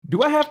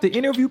Do I have to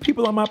interview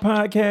people on my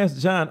podcast?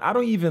 John, I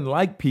don't even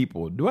like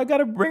people. Do I got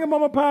to bring them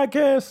on my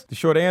podcast? The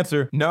short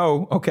answer,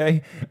 no.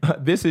 Okay.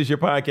 This is your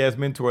podcast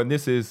mentor, and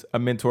this is a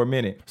Mentor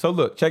Minute. So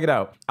look, check it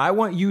out. I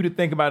want you to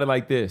think about it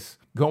like this.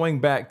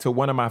 Going back to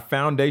one of my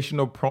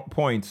foundational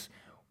points,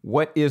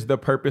 what is the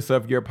purpose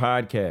of your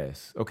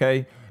podcast?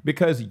 Okay.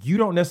 Because you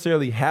don't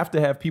necessarily have to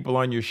have people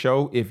on your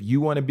show if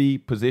you want to be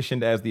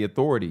positioned as the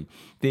authority.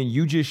 Then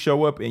you just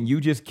show up and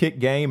you just kick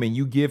game and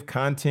you give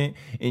content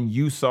and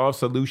you solve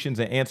solutions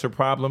and answer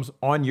problems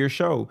on your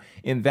show.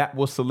 And that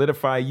will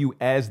solidify you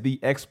as the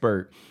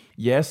expert.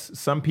 Yes,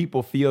 some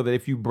people feel that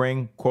if you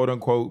bring quote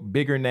unquote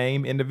bigger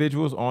name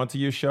individuals onto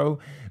your show,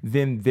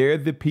 then they're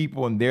the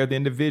people and they're the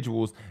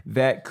individuals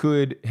that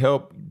could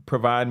help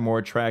provide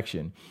more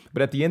traction.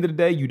 But at the end of the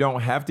day, you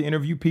don't have to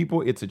interview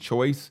people. It's a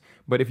choice.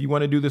 But if you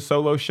want to do the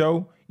solo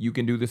show, you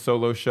can do the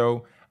solo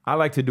show. I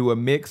like to do a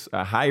mix,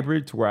 a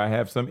hybrid to where I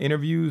have some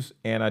interviews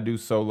and I do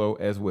solo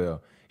as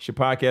well. It's your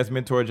podcast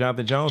mentor,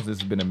 Jonathan Jones. This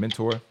has been a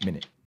Mentor Minute.